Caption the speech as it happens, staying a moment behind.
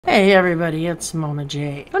Hey everybody, it's Mama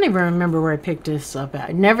J. I don't even remember where I picked this up at.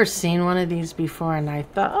 I'd never seen one of these before and I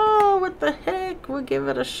thought, oh, what the heck, we'll give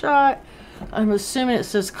it a shot. I'm assuming it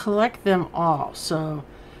says collect them all. So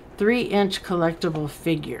 3-inch collectible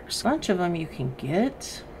figures. A bunch of them you can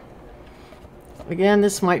get. Again,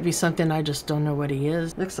 this might be something I just don't know what he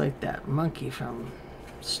is. Looks like that monkey from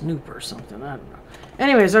Snoop or something, I don't know.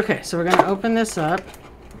 Anyways, okay, so we're gonna open this up.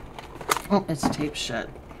 Oh, it's taped shut.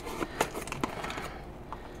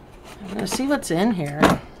 I'm gonna see what's in here.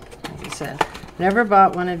 Like I said, never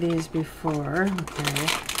bought one of these before. Okay.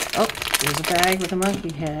 Oh, there's a bag with a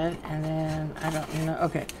monkey head, and then I don't know.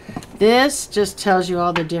 Okay, this just tells you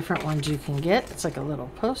all the different ones you can get. It's like a little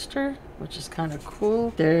poster, which is kind of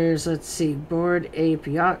cool. There's, let's see, Bored Ape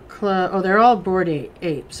Yacht Club. Oh, they're all Bored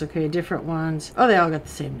Apes. Okay, different ones. Oh, they all got the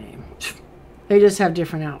same name. They just have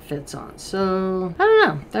different outfits on. So I don't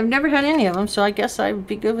know. I've never had any of them, so I guess I'd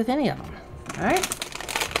be good with any of them. All right.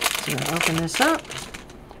 So I'm gonna open this up.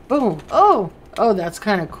 Boom. Oh, that's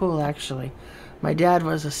kind of cool actually. My dad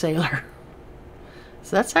was a sailor.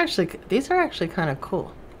 So that's actually, these are actually kind of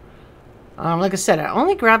cool. Like I said, I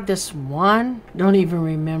only grabbed this one. Don't even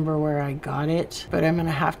remember where I got it, but I'm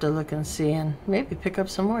gonna have to look and see and maybe pick up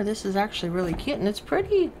some more. This is actually really cute and it's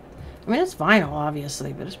pretty, I mean, it's vinyl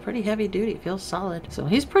obviously, but it's pretty heavy duty. It feels solid. So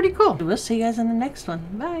he's pretty cool. We'll see you guys in the next one.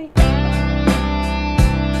 Bye.